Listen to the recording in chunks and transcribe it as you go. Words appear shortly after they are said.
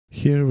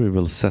Here we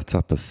will set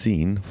up a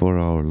scene for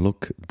our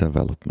look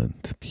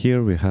development.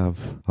 Here we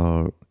have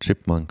our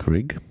chipmunk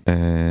rig,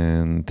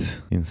 and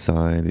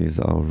inside is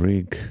our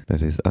rig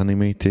that is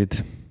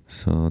animated.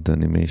 So the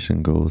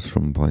animation goes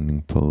from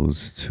binding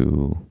pose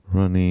to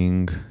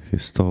running. He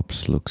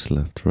stops, looks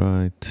left,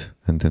 right,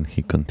 and then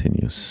he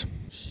continues.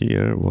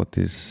 Here, what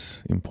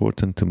is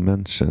important to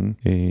mention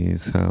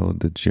is how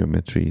the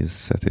geometry is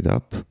set it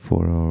up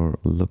for our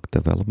look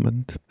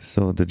development.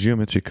 So the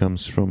geometry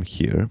comes from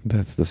here,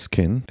 that's the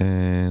skin,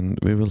 and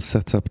we will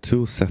set up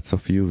two sets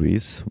of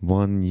UVs.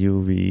 One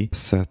UV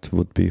set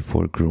would be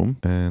for groom,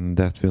 and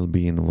that will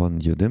be in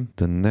one UDIM.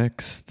 The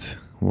next,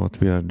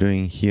 what we are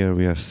doing here,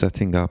 we are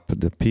setting up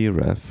the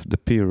pref. The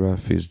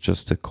pref is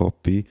just a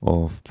copy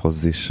of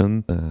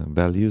position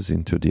values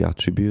into the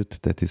attribute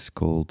that is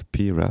called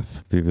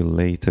pref. We will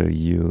later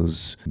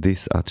use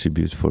this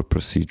attribute for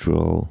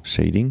procedural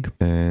shading.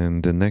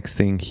 And the next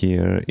thing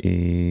here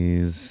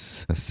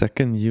is a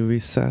second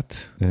UV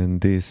set, and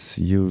this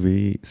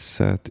UV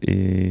set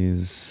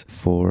is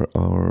for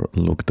our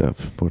Lookdev,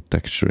 for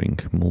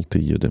texturing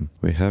multi-UDIM.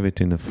 We have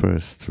it in the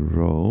first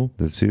row.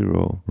 The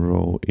 0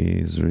 row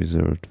is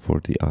reserved for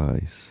the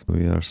eyes.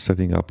 We are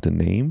setting up the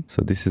name.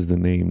 So this is the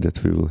name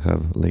that we will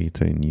have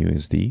later in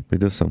USD. We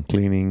do some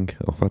cleaning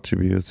of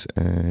attributes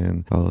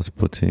and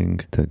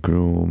outputting the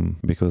groom,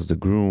 because the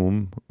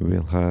groom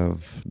will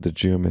have the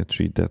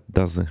geometry that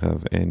doesn't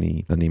have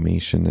any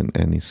animation and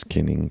any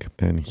skinning.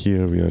 And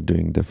here we are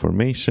doing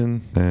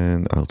deformation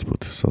and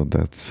output. So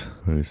that's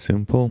very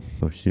simple.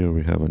 So here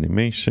we have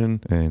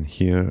animation, and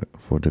here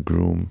for the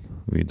groom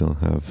we don't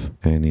have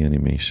any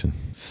animation.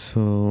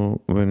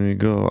 So when we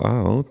go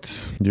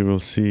out, you will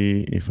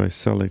see, if I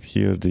select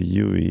here the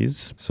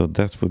UVs, so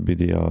that would be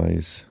the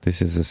eyes,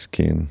 this is the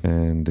skin,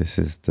 and this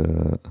is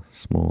the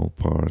small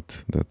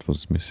part that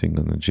was missing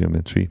on the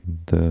geometry,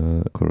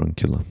 the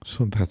coroncula.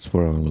 So that's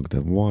for our look.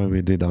 Why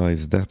we did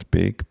eyes that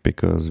big?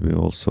 Because we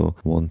also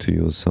want to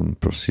use some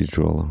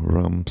procedural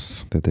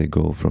ramps that they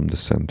go from the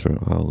center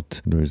out.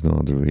 There is no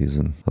other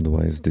reason.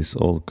 Otherwise this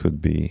all could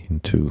be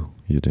in two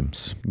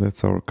UDIMs.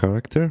 That's our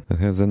character that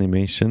has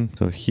animation.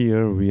 So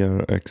here we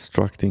are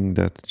extracting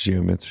that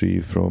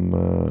geometry from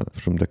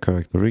the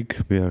character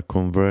rig. We are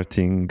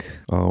converting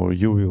our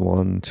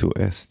UV1 to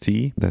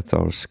ST, that's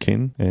our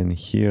skin, and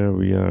here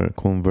we are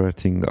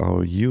converting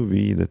our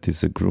UV, that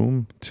is a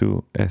groom,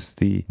 to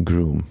ST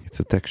groom. It's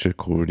a texture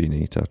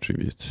coordinate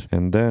attribute.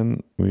 And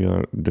then we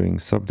are doing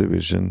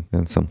subdivision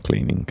and some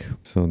cleaning.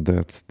 So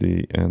that's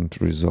the end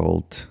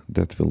result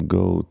that will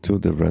go to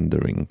the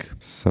rendering.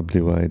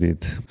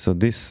 Subdivided. So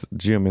this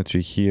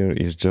geometry here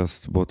is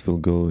just what will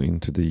go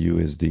into the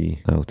USD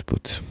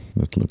output.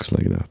 That looks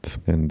like that.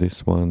 And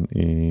this one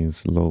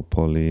is low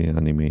poly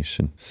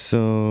animation.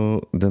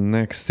 So the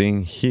next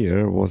thing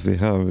here, what we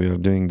have, we are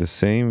doing the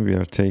same. We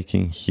are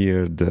taking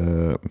here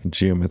the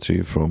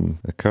geometry from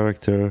a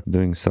character,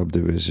 doing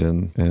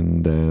subdivision,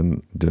 and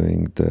then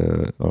doing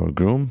our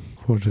groom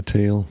for the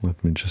tail.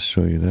 Let me just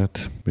show you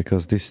that,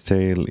 because this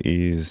tail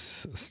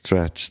is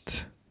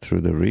stretched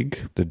through the rig.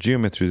 The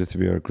geometry that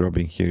we are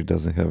grabbing here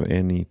doesn't have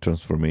any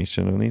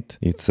transformation on it.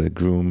 It's a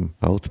groom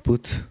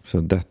output,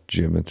 so that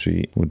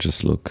geometry would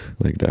just look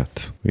like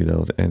that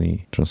without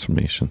any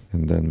transformation.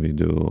 And then we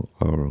do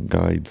our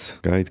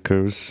guide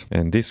curves,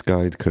 and these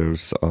guide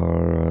curves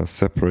are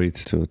separate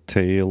to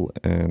tail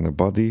and a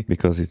body,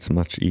 because it's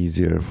much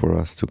easier for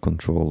us to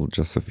control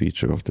just a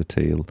feature of the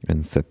tail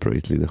and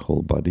separately the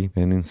whole body.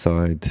 And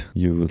inside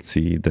you will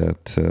see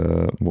that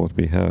what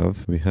we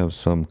have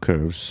some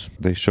curves.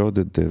 They show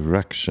the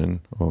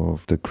direction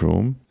of the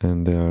groom,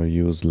 and they are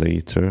used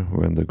later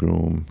when the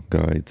groom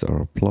guides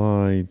are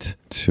applied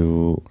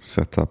to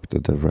set up the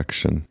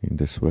direction in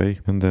this way.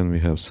 And then we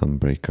have some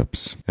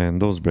breakups,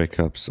 and those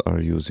breakups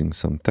are using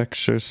some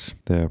textures.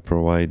 They are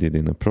provided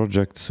in a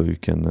project, so you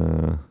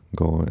can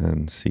go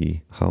and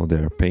see how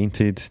they're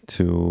painted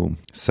to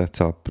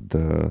set up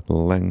the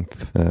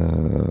length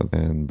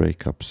and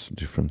breakups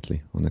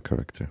differently on the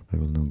character. I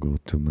will not go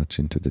too much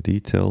into the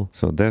detail.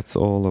 So that's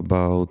all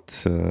about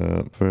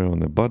fur on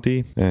the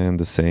body, and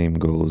the same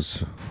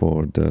goes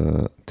for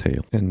the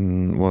tail.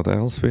 And what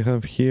else we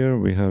have here?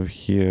 We have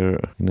here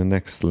in the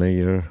next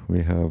layer,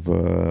 we have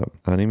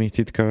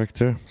animated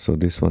character. So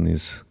this one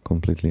is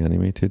completely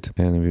animated,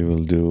 and we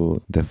will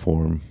do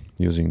deform,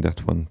 using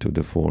that one to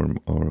deform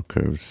our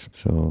curves.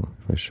 So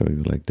if I show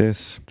you like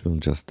this, it will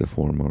just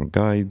deform our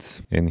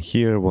guides. And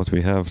here what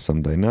we have,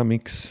 some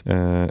dynamics,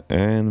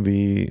 and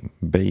we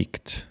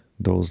baked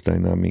those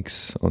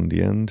dynamics on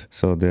the end,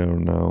 so they are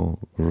now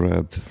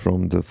read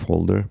from the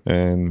folder,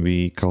 and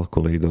we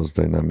calculate those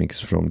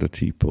dynamics from the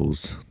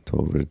T-pose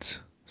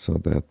towards, so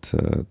that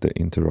the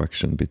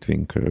interaction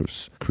between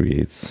curves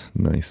creates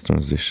nice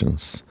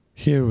transitions.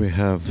 Here we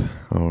have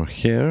our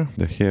hair.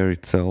 The hair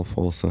itself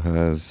also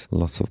has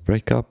lots of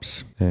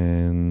breakups,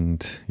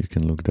 and you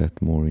can look at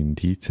that more in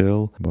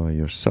detail by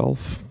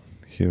yourself.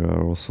 Here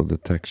are also the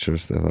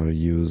textures that are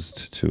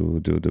used to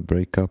do the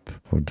breakup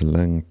for the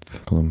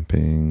length,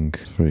 clumping,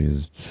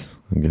 frizzed,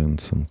 Again,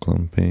 some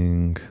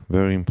clumping.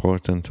 Very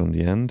important on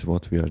the end,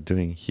 what we are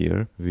doing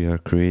here. We are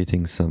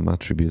creating some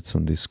attributes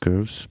on these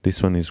curves.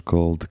 This one is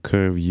called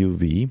curve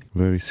UV,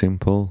 very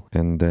simple.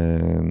 And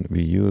then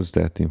we use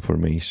that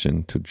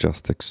information to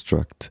just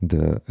extract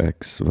the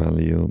X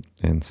value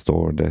and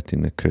store that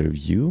in a curve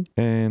U.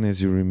 And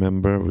as you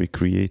remember, we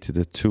created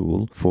a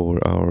tool for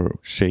our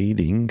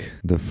shading,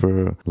 the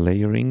fur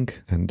layering,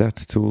 and that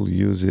tool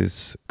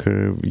uses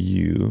curve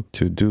U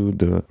to do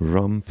the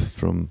rump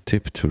from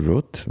tip to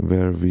root,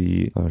 where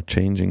we are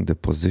changing the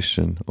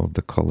position of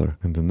the color.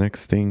 And the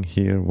next thing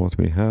here, what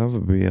we have,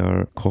 we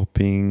are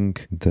copying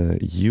the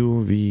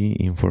UV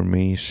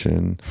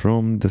information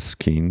from the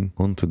skin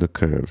onto the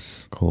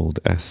curves called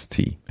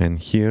ST. And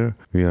here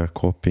we are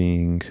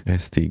copying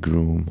ST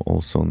groom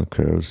also on the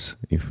curves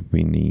if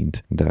we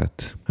need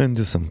that. And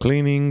do some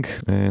cleaning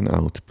and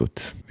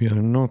output. We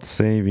are not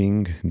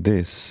saving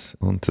this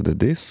onto the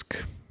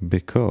disk,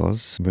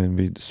 because when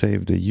we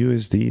save the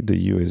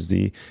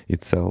USD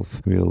itself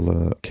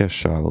will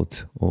cache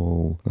out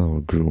all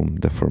our groom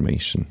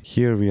deformation.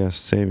 Here we are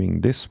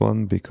saving this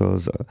one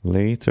because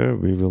later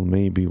we will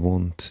maybe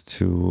want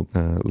to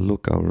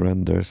look our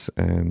renders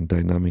and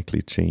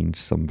dynamically change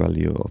some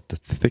value of the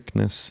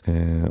thickness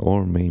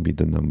or maybe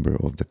the number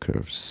of the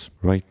curves.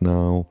 Right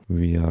now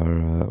we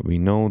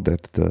know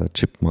that the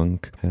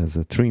chipmunk has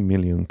 3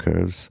 million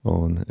curves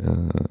on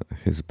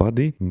his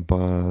body,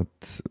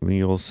 but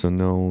we also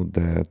know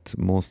that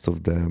most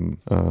of them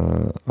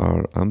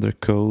are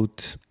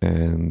undercoat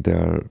and they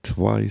are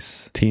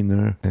twice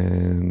thinner,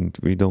 and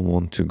we don't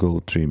want to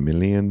go 3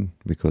 million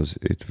because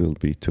it will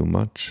be too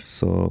much.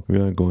 So we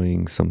are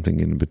going something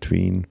in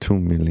between 2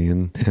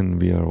 million,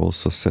 and we are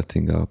also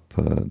setting up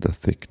the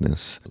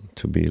thickness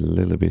to be a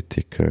little bit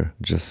thicker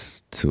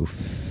just to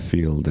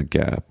fill the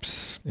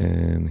gaps.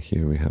 And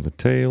here we have a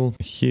tail.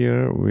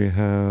 Here we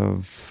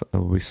have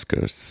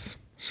whiskers.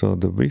 So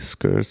the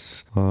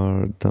whiskers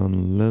are done a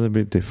little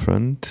bit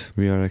different.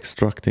 We are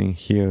extracting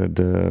here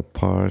the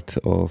part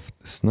of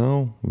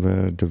snow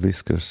where the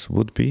whiskers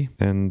would be,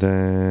 and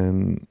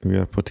then we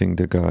are putting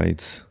the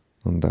guides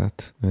on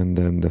that and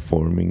then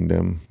deforming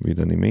them with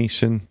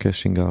animation,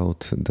 caching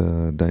out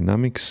the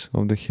dynamics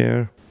of the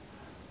hair.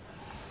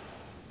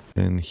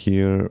 And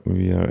here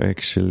we are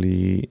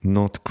actually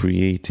not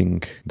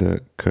creating the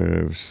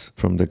curves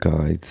from the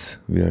guides.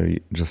 We are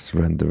just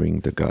rendering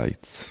the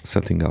guides,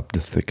 setting up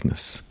the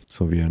thickness.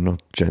 So we are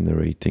not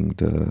generating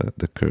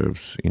the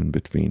curves in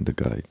between the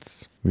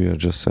guides. We are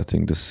just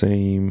setting the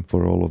same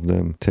for all of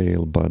them,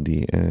 tail,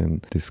 body,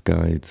 and this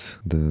guides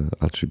the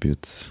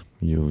attributes.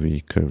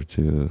 UV curve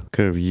to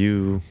curve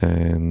U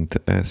and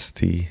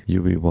ST,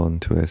 UV1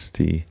 to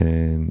ST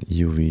and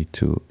UV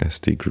to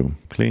ST groom.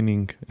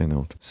 Cleaning and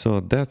out. So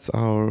that's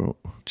our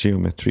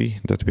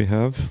geometry that we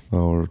have,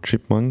 our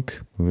chipmunk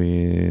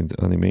with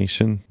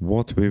animation.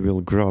 What we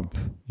will grab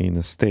in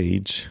a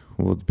stage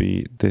would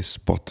be this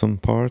bottom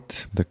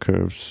part, the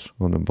curves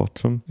on the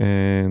bottom,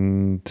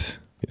 and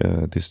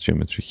this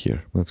geometry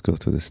here. Let's go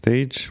to the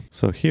stage.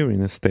 So here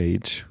in a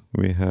stage,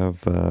 we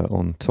have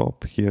on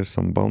top here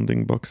some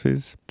bounding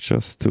boxes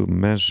just to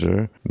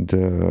measure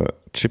the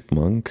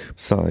chipmunk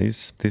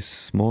size. This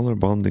smaller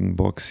bounding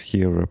box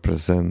here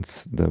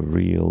represents the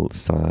real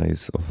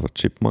size of a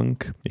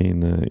chipmunk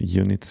in a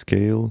unit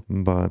scale,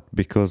 but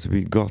because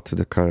we got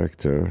the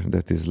character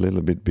that is a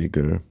little bit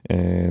bigger,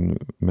 and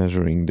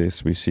measuring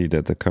this we see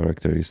that the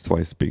character is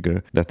twice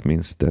bigger, that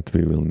means that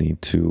we will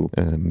need to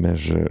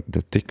measure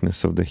the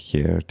thickness of the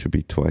hair to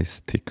be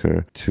twice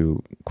thicker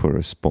to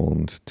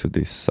correspond to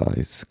this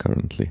size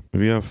currently.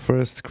 We are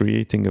first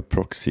creating a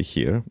proxy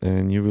here,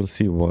 and you will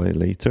see why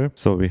later.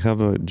 So we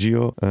have a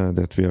geo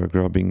that we are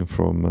grabbing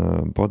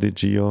from body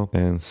geo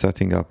and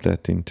setting up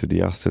that into the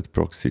asset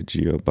proxy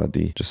geo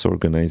body, just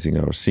organizing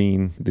our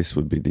scene. This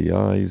would be the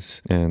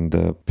eyes and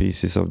the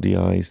pieces of the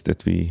eyes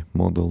that we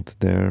modeled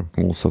there,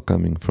 also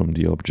coming from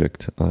the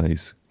object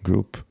eyes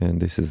group.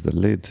 And this is the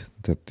lid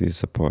that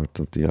is a part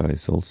of the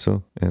eyes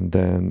also. And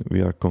then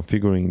we are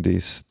configuring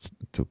this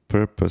to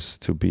purpose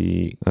to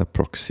be a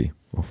proxy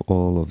of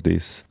all of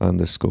these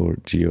underscore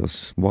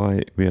geos.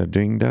 Why we are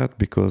doing that?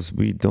 Because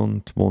we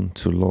don't want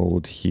to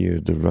load here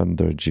the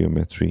render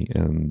geometry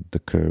and the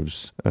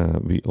curves.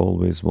 We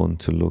always want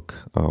to look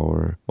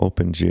our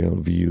OpenGL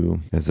view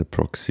as a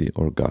proxy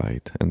or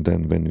guide. And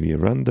then when we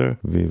render,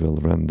 we will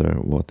render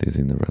what is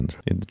in the render.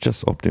 It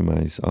just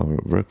optimizes our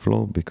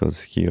workflow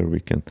because here we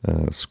can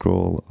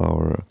scroll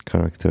our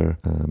character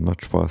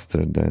much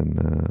faster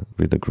than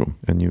with the groom.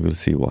 And you will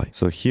see why.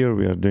 So here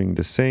we are doing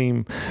the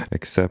same,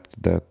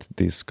 except that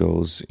this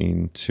goes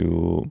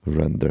into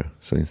render.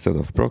 So instead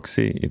of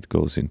proxy, it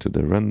goes into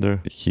the render.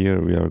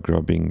 Here we are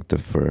grabbing the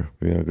fur.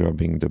 We are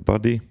grabbing the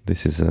body.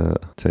 This is a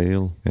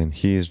tail, and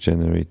he is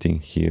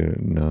generating here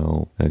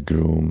now a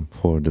groom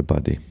for the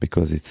body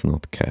because it's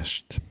not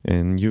cached.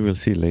 And you will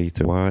see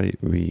later why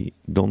we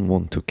don't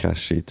want to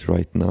cache it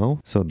right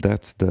now. So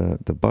that's the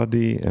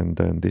body, and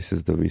then this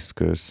is the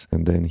whiskers,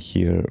 and then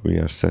here we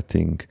are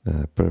setting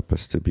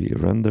purpose to be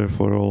render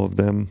for all of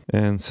them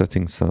and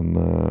setting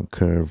some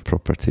curve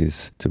properties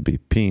properties to be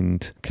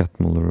pinned,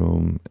 Catmull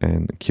room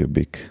and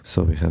cubic.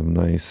 So we have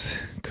nice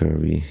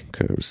curvy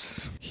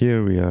curves.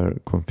 Here we are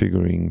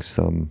configuring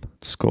some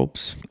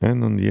scopes,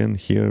 and on the end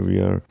here we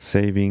are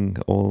saving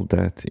all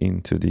that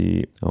into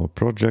our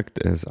project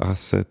as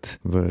asset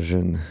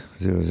version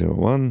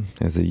 001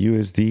 as a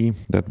USD.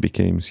 That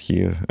becomes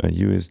here a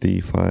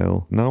USD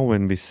file. Now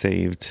when we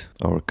saved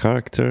our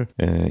character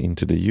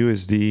into the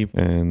USD,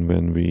 and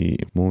when we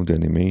move the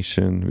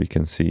animation, we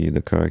can see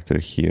the character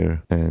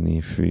here, and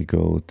if we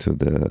go to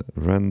the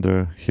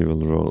render, he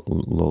will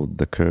load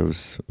the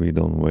curves. We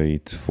don't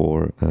wait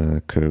for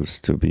curves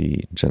to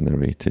be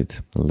generated.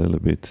 A little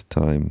bit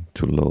time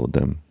to load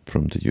them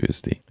from the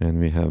USD. And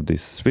we have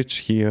this switch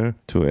here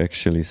to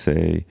actually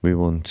say we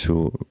want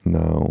to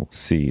now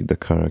see the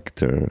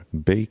character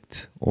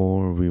baked,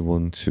 or we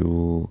want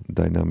to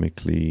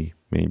dynamically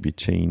maybe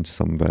change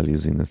some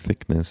values in the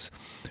thickness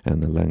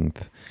and the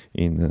length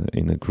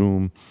in a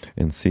groom,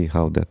 and see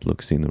how that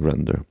looks in a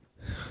render.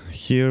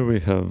 Here we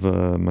have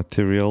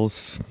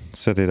materials,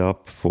 set it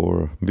up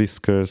for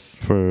whiskers,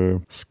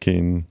 fur,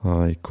 skin,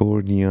 eye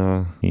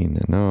cornea, in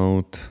and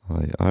out,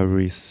 eye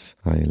iris,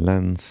 eye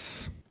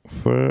lens.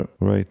 Fur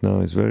right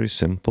now is very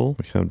simple.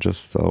 We have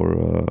just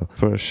our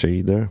fur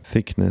shader,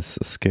 thickness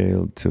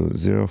scaled to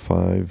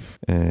 0.5,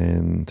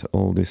 and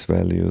all these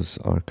values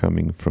are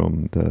coming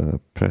from the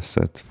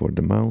preset for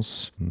the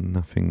mouse.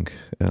 Nothing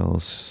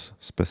else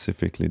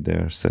specifically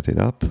there. Set it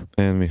up,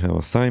 and we have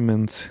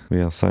assignments.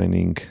 We are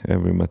assigning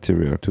every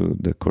material to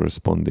the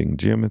corresponding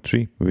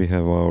geometry. We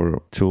have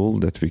our tool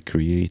that we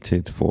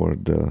created for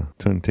the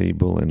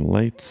turntable and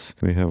lights.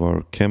 We have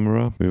our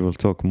camera. We will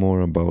talk more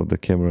about the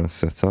camera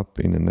setup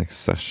in the next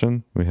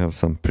session. We have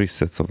some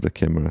presets of the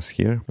cameras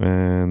here,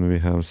 and we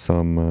have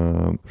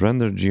some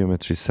render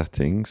geometry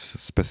settings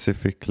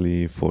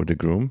specifically for the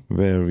groom,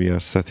 where we are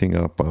setting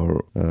up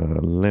our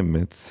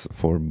limits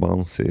for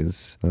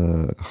bounces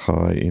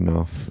high enough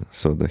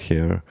so the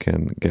hair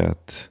can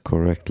get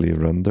correctly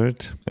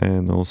rendered,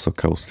 and also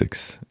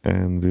caustics,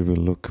 and we will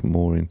look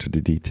more into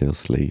the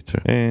details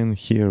later. And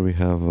here we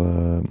have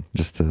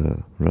just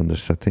render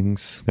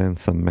settings and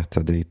some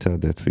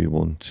metadata that we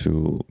want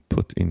to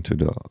put into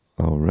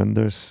our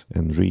renders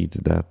and read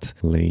that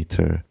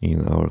later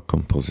in our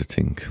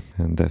compositing,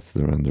 and that's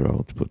the render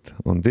output.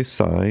 On this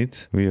side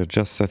we are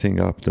just setting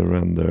up the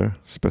render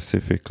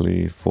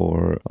specifically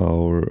for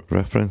our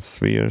reference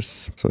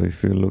spheres. So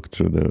if you look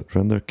through the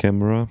render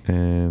camera,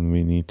 and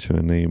we need to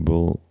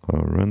enable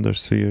our render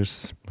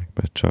spheres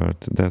by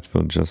chart, that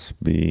will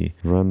just be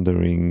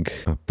rendering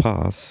a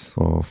pass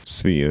of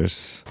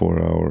spheres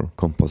for our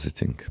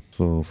compositing.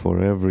 So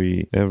for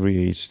every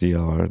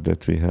HDR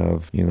that we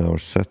have in our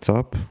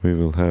setup, we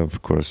will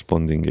have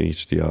corresponding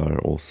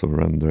HDR also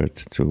rendered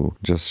to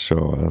just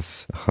show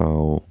us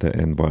how the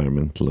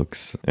environment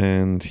looks.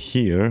 And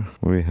here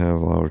we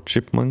have our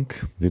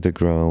chipmunk with the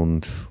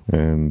ground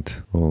and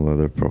all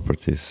other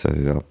properties set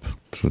it up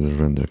through the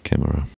render camera.